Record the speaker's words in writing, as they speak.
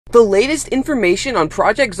The latest information on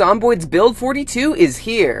Project Zomboid's Build 42 is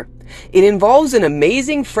here. It involves an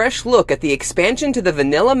amazing fresh look at the expansion to the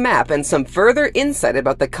vanilla map and some further insight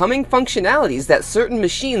about the coming functionalities that certain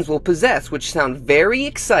machines will possess, which sound very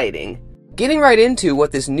exciting. Getting right into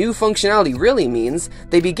what this new functionality really means,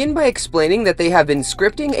 they begin by explaining that they have been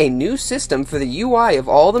scripting a new system for the UI of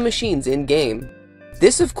all the machines in-game.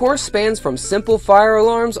 This of course spans from simple fire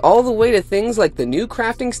alarms all the way to things like the new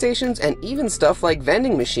crafting stations and even stuff like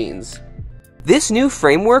vending machines. This new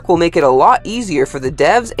framework will make it a lot easier for the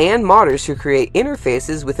devs and modders to create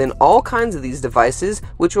interfaces within all kinds of these devices,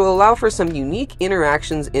 which will allow for some unique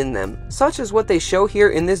interactions in them, such as what they show here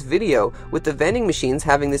in this video, with the vending machines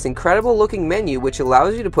having this incredible looking menu which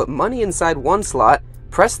allows you to put money inside one slot,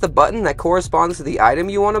 press the button that corresponds to the item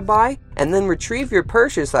you want to buy, and then retrieve your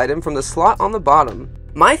purchase item from the slot on the bottom.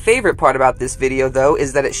 My favorite part about this video though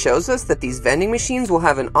is that it shows us that these vending machines will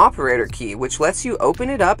have an operator key which lets you open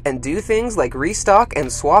it up and do things like restock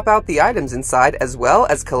and swap out the items inside, as well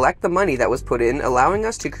as collect the money that was put in, allowing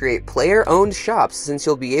us to create player-owned shops since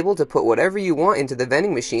you'll be able to put whatever you want into the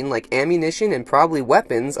vending machine like ammunition and probably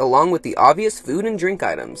weapons, along with the obvious food and drink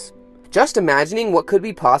items. Just imagining what could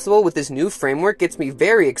be possible with this new framework gets me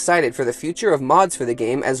very excited for the future of mods for the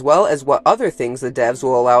game, as well as what other things the devs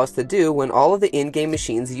will allow us to do when all of the in-game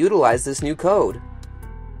machines utilize this new code.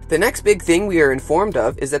 The next big thing we are informed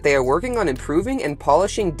of is that they are working on improving and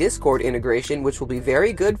polishing Discord integration, which will be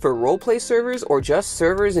very good for roleplay servers or just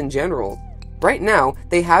servers in general. Right now,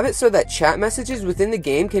 they have it so that chat messages within the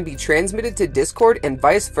game can be transmitted to Discord and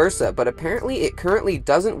vice versa, but apparently it currently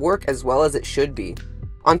doesn't work as well as it should be.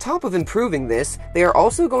 On top of improving this, they are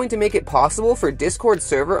also going to make it possible for Discord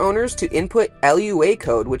server owners to input LUA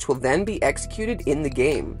code, which will then be executed in the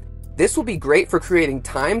game. This will be great for creating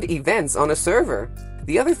timed events on a server.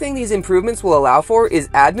 The other thing these improvements will allow for is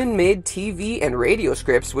admin-made TV and radio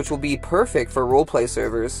scripts, which will be perfect for roleplay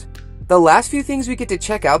servers. The last few things we get to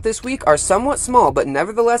check out this week are somewhat small, but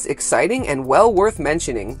nevertheless exciting and well worth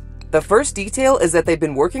mentioning. The first detail is that they've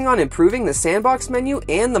been working on improving the sandbox menu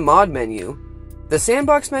and the mod menu. The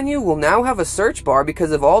sandbox menu will now have a search bar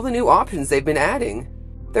because of all the new options they've been adding.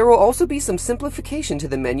 There will also be some simplification to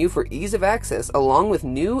the menu for ease of access, along with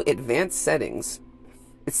new advanced settings.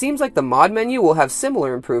 It seems like the mod menu will have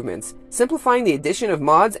similar improvements, simplifying the addition of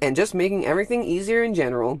mods and just making everything easier in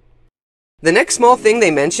general. The next small thing they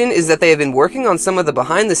mention is that they have been working on some of the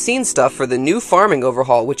behind-the-scenes stuff for the new farming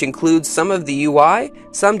overhaul, which includes some of the UI,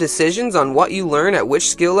 some decisions on what you learn at which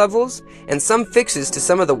skill levels, and some fixes to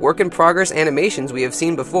some of the work-in-progress animations we have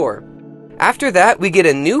seen before. After that, we get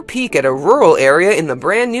a new peek at a rural area in the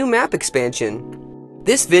brand new map expansion.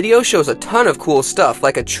 This video shows a ton of cool stuff,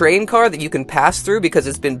 like a train car that you can pass through because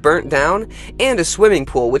it's been burnt down, and a swimming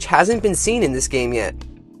pool, which hasn't been seen in this game yet.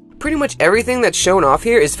 Pretty much everything that's shown off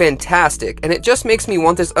here is fantastic, and it just makes me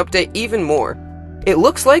want this update even more. It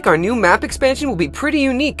looks like our new map expansion will be pretty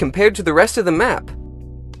unique compared to the rest of the map.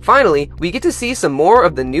 Finally, we get to see some more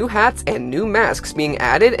of the new hats and new masks being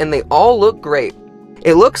added, and they all look great.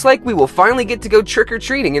 It looks like we will finally get to go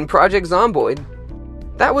trick-or-treating in Project Zomboid.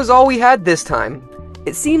 That was all we had this time.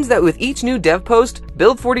 It seems that with each new dev post,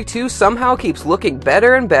 Build 42 somehow keeps looking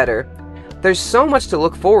better and better. There's so much to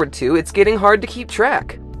look forward to, it's getting hard to keep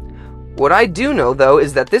track. What I do know though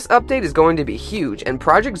is that this update is going to be huge, and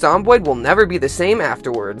Project Zomboid will never be the same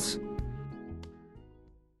afterwards.